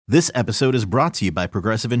This episode is brought to you by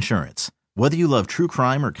Progressive Insurance. Whether you love true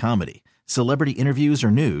crime or comedy, celebrity interviews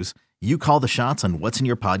or news, you call the shots on what's in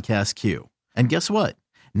your podcast queue. And guess what?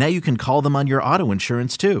 Now you can call them on your auto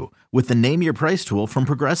insurance too with the Name Your Price tool from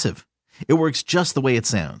Progressive. It works just the way it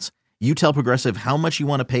sounds. You tell Progressive how much you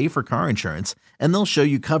want to pay for car insurance, and they'll show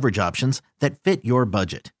you coverage options that fit your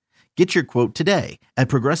budget. Get your quote today at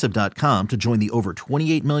Progressive.com to join the over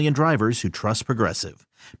 28 million drivers who trust Progressive.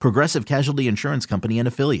 Progressive Casualty Insurance Company and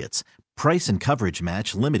Affiliates. Price and coverage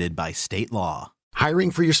match limited by state law. Hiring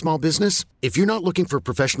for your small business? If you're not looking for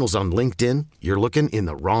professionals on LinkedIn, you're looking in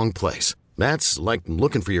the wrong place. That's like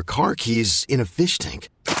looking for your car keys in a fish tank.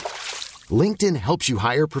 LinkedIn helps you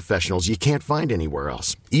hire professionals you can't find anywhere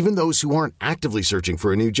else, even those who aren't actively searching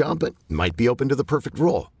for a new job but might be open to the perfect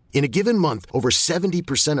role. In a given month, over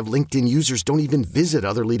 70% of LinkedIn users don't even visit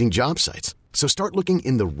other leading job sites. So start looking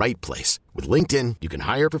in the right place. With LinkedIn, you can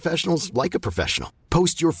hire professionals like a professional.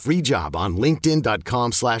 Post your free job on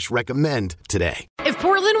linkedin.com/recommend today. If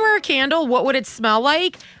Portland were a candle, what would it smell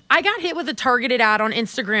like? I got hit with a targeted ad on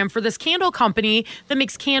Instagram for this candle company that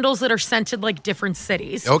makes candles that are scented like different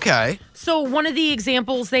cities. Okay. So one of the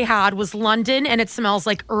examples they had was London, and it smells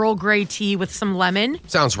like Earl Grey tea with some lemon.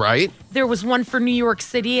 Sounds right. There was one for New York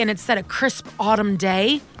City, and it said a crisp autumn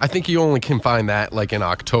day. I think you only can find that like in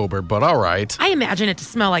October, but all right. I imagine it to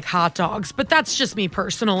smell like hot dogs, but that's just me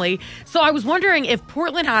personally. So I was wondering if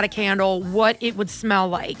Portland had a candle, what it would smell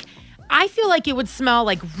like. I feel like it would smell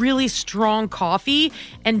like really strong coffee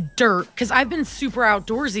and dirt because I've been super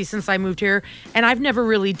outdoorsy since I moved here, and I've never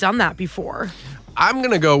really done that before. I'm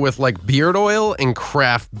going to go with like beard oil and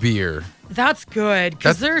craft beer. That's good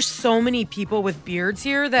because there's so many people with beards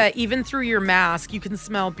here that even through your mask, you can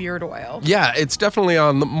smell beard oil. Yeah, it's definitely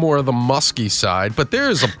on more of the musky side, but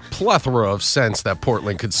there's a plethora of scents that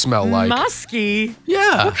Portland could smell like. Musky?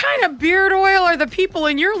 Yeah. What kind of beard oil are the people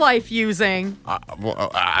in your life using?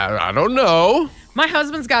 I don't know. My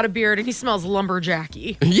husband's got a beard and he smells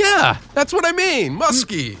lumberjacky. Yeah, that's what I mean.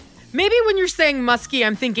 Musky. Maybe when you're saying musky,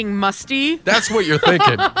 I'm thinking musty. That's what you're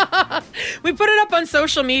thinking. We put it up on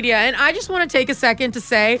social media, and I just want to take a second to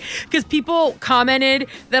say, because people commented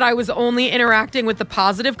that I was only interacting with the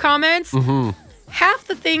positive comments. Mm-hmm. Half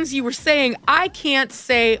the things you were saying, I can't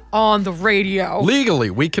say on the radio. Legally,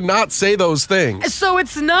 we cannot say those things. So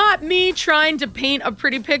it's not me trying to paint a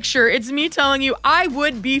pretty picture. It's me telling you I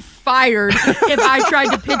would be fired if I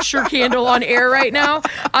tried to pitch your candle on air right now.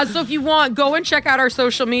 So if you want, go and check out our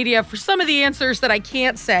social media for some of the answers that I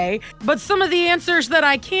can't say. But some of the answers that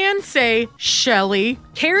I can say, Shelly.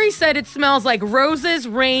 Carrie said it smells like roses,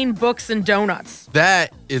 rain, books, and donuts.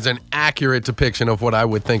 That is an accurate depiction of what I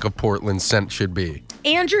would think a Portland scent should be.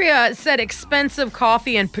 Andrea said expensive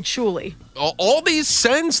coffee and patchouli. All these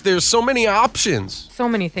scents, there's so many options. So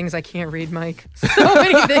many things I can't read, Mike. So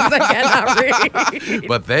many things I cannot read.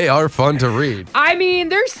 But they are fun to read. I mean,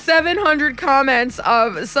 there's 700 comments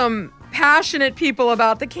of some passionate people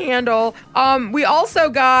about the candle. We also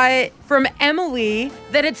got from Emily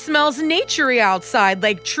that it smells naturey outside,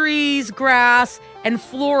 like trees, grass, and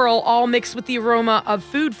floral all mixed with the aroma of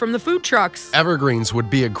food from the food trucks. Evergreens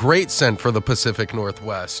would be a great scent for the Pacific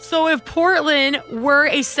Northwest. So if Portland were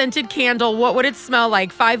a scented candle, what would it smell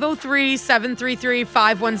like?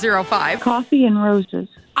 503-733-5105. Coffee and roses.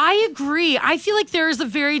 I agree. I feel like there is a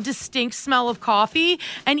very distinct smell of coffee.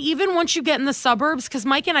 And even once you get in the suburbs, because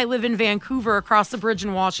Mike and I live in Vancouver across the bridge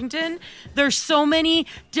in Washington, there's so many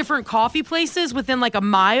different coffee places within like a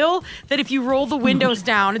mile that if you roll the windows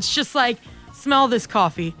down, it's just like, smell this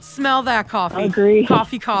coffee. Smell that coffee. I agree.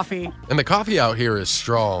 Coffee. And the coffee out here is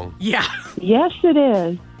strong. Yeah. Yes, it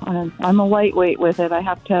is. I'm a lightweight with it. I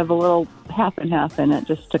have to have a little half and half in it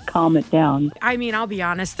just to calm it down. I mean, I'll be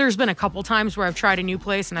honest. There's been a couple times where I've tried a new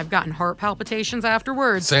place and I've gotten heart palpitations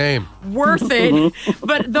afterwards. Same. Worth it.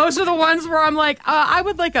 But those are the ones where I'm like, I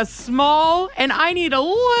would like a small and I need a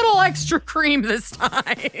little extra cream this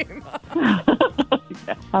time.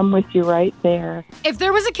 I'm with you right there. If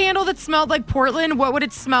there was a candle that smelled like Portland, what would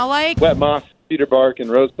it smell like? Wet moss, cedar bark, and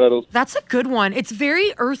rose petals. That's a good one. It's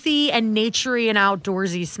very earthy and naturey and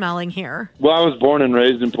outdoorsy smelling here. Well, I was born and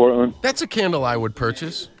raised in Portland. That's a candle I would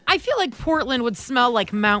purchase. I feel like Portland would smell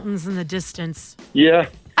like mountains in the distance. Yeah.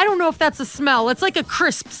 I don't know if that's a smell. It's like a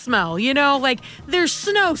crisp smell, you know? Like there's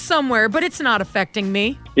snow somewhere, but it's not affecting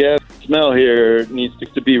me. Yeah, smell here needs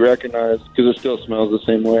to be recognized because it still smells the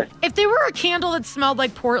same way. If there were a candle that smelled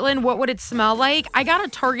like Portland, what would it smell like? I got a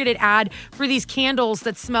targeted ad for these candles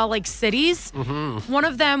that smell like cities. Mm-hmm. One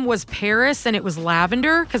of them was Paris, and it was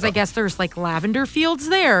lavender, because I guess there's like lavender fields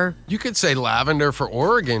there. You could say lavender for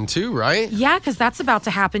Oregon too, right? Yeah, because that's about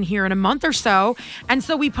to happen here in a month or so. And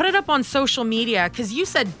so we put it up on social media because you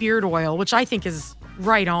said beard oil, which I think is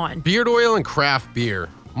right on. Beard oil and craft beer.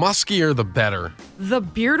 Muskier the better. The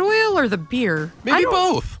beard oil or the beer? Maybe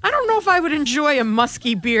both. I don't know if I would enjoy a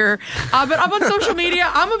musky beer. But up on social media,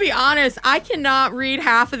 I'm going to be honest, I cannot read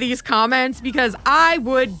half of these comments because I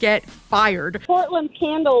would get fired. Portland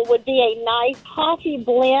candle would be a nice coffee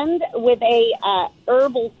blend with a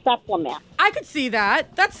herbal supplement. I could see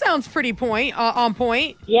that. That sounds pretty on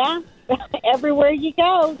point. Yeah. Everywhere you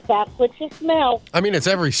go, that's what you smell. I mean, it's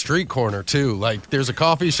every street corner, too. Like, there's a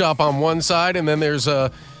coffee shop on one side, and then there's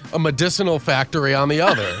a medicinal factory on the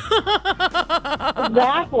other.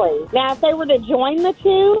 Exactly. Now, if they were to join the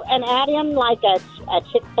two and add in like a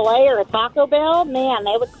Chick-fil-A or a Taco Bell, man,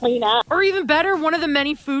 they would clean up. Or even better, one of the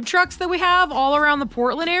many food trucks that we have all around the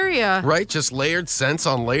Portland area. Right? Just layered scents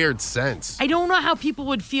on layered scents. I don't know how people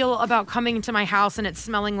would feel about coming into my house and it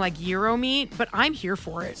smelling like gyro meat, but I'm here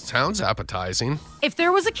for it. Sounds appetizing. If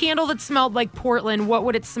there was a candle that smelled like Portland, what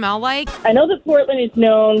would it smell like? I know that Portland is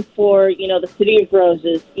known for, the City of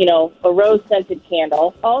Roses, a rose-scented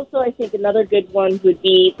candle. Also, I think another good one would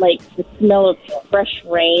be, like, the smell of fresh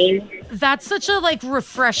rain. That's such a,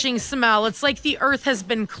 refreshing smell. It's like the earth has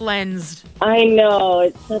been cleansed. I know.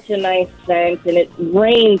 It's such a nice scent, and it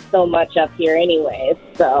rains so much up here anyways,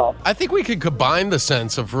 so. I think we could combine the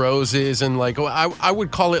scents of roses and, I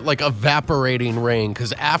would call it, evaporating rain,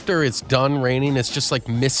 because after it's done raining, it's just,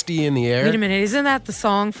 misty in the air. Wait a minute. Isn't that the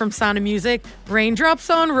song from Sound of Music? Raindrops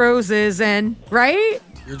on roses and, right?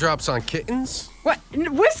 Teardrops on kittens? What?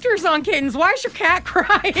 Whiskers on kittens. Why is your cat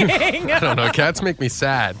crying? I don't know. Cats make me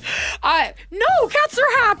sad. No, cats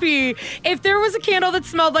are happy. If there was a candle that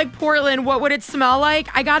smelled like Portland, what would it smell like?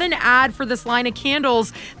 I got an ad for this line of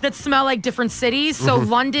candles that smell like different cities. So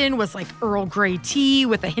London was like Earl Grey tea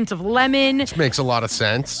with a hint of lemon. Which makes a lot of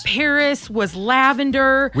sense. Paris was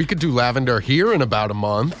lavender. We could do lavender here in about a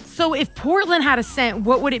month. So if Portland had a scent,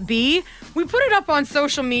 what would it be? We put it up on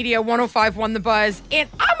social media, 105.1 The Buzz. And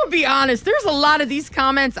I'm going to be honest, there's a lot of these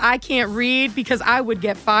comments I can't read because I would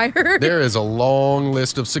get fired. There is a long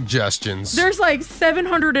list of suggestions. There's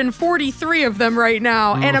 743 of them right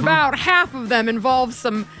now, and about half of them involve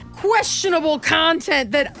some questionable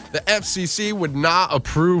content that the FCC would not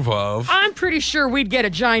approve of. I'm pretty sure we'd get a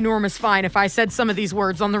ginormous fine if I said some of these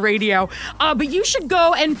words on the radio. But you should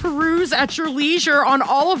go and peruse at your leisure on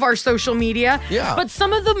all of our social media. Yeah. But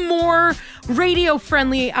some of the more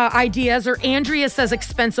radio-friendly ideas are Andrea says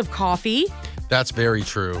expensive coffee. That's very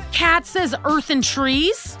true. Kat says earth and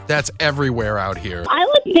trees. That's everywhere out here. I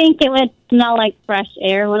would think it would smell like fresh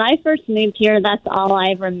air. When I first moved here, that's all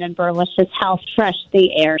I remember was just how fresh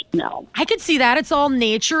the air smelled. I could see that. It's all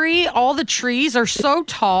naturey. All the trees are so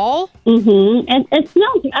tall. And it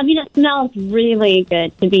smells really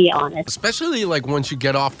good, to be honest. Especially once you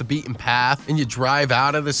get off the beaten path and you drive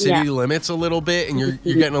out of the city limits a little bit and you're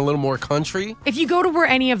getting a little more country. If you go to where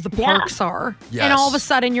any of the parks are, and all of a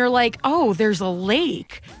sudden you're like, oh, there's a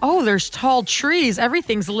lake. Oh, there's tall trees.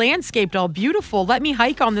 Everything's landscaped all beautiful. Let me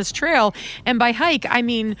hike on this trail. And by hike, I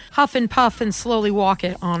mean huff and puff and slowly walk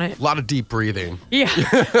it on it. A lot of deep breathing. Yeah,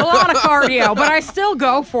 a lot of cardio, but I still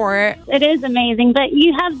go for it. It is amazing, but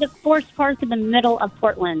you have the Forest Park in the middle of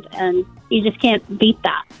Portland, and you just can't beat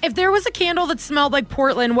that. If there was a candle that smelled like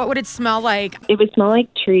Portland, what would it smell like? It would smell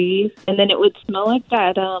like trees, and then it would smell like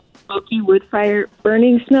that smoky wood fire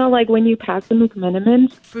burning smell, like when you pass the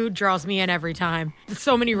McMenamins. Food draws me in every time.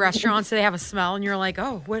 So many restaurants, they have a smell, and you're like,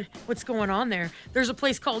 oh, what's going on there? There's a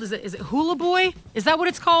place called, is it Hula Boy? Is that what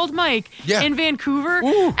it's called, Mike? Yeah. In Vancouver.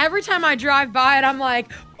 Ooh. Every time I drive by it, I'm like,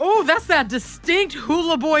 oh, that's that distinct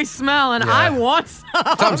Hula Boy smell, and I want some.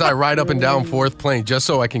 Sometimes I ride up and down 4th Plain just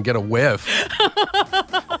so I can get a whiff.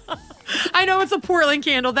 I know it's a Portland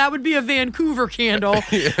candle. That would be a Vancouver candle.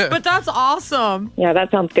 But that's awesome. Yeah,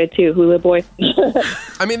 that sounds good too, Hula Boy.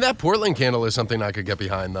 I mean, that Portland candle is something I could get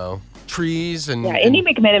behind, though. Trees and... Yeah, any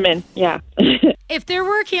McMenamin. Yeah. If there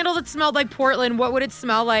were a candle that smelled like Portland, what would it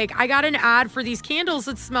smell like? I got an ad for these candles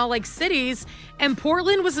that smell like cities, and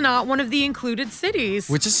Portland was not one of the included cities.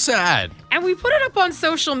 Which is sad. And we put it up on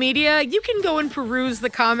social media. You can go and peruse the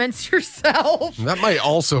comments yourself. That might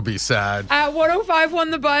also be sad. At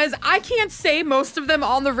 105.1 The Buzz. I can't say most of them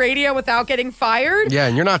on the radio without getting fired. Yeah,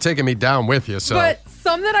 and you're not taking me down with you, so... But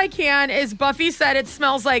some that I can is Buffy said it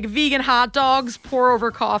smells like vegan hot dogs, pour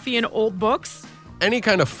over coffee, and old books. Any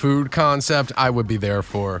kind of food concept, I would be there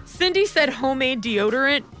for. Cindy said homemade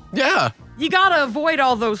deodorant. Yeah. You gotta avoid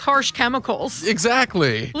all those harsh chemicals.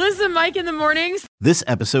 Exactly. Liz and Mike in the mornings. This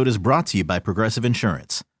episode is brought to you by Progressive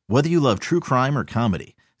Insurance. Whether you love true crime or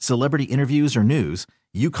comedy, celebrity interviews or news,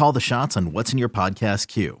 you call the shots on what's in your podcast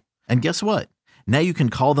queue. And guess what? Now you can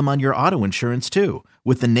call them on your auto insurance too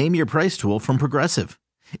with the Name Your Price tool from Progressive.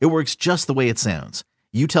 It works just the way it sounds.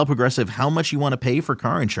 You tell Progressive how much you want to pay for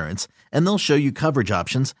car insurance, and they'll show you coverage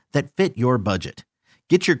options that fit your budget.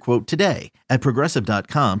 Get your quote today at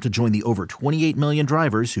Progressive.com to join the over 28 million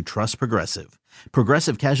drivers who trust Progressive.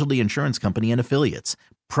 Progressive Casualty Insurance Company and Affiliates.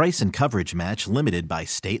 Price and coverage match limited by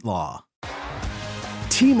state law.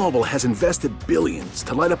 T-Mobile has invested billions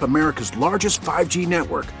to light up America's largest 5G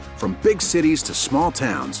network, from big cities to small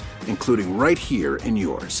towns, including right here in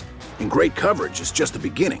yours. And great coverage is just the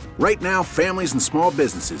beginning. Right now, families and small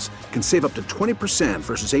businesses can save up to 20%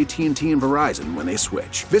 versus AT&T and Verizon when they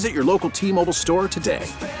switch. Visit your local T-Mobile store today.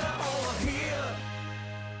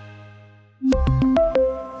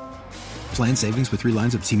 Plan savings with 3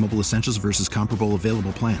 lines of T-Mobile Essentials versus comparable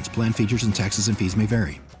available plans. Plan features and taxes and fees may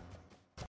vary.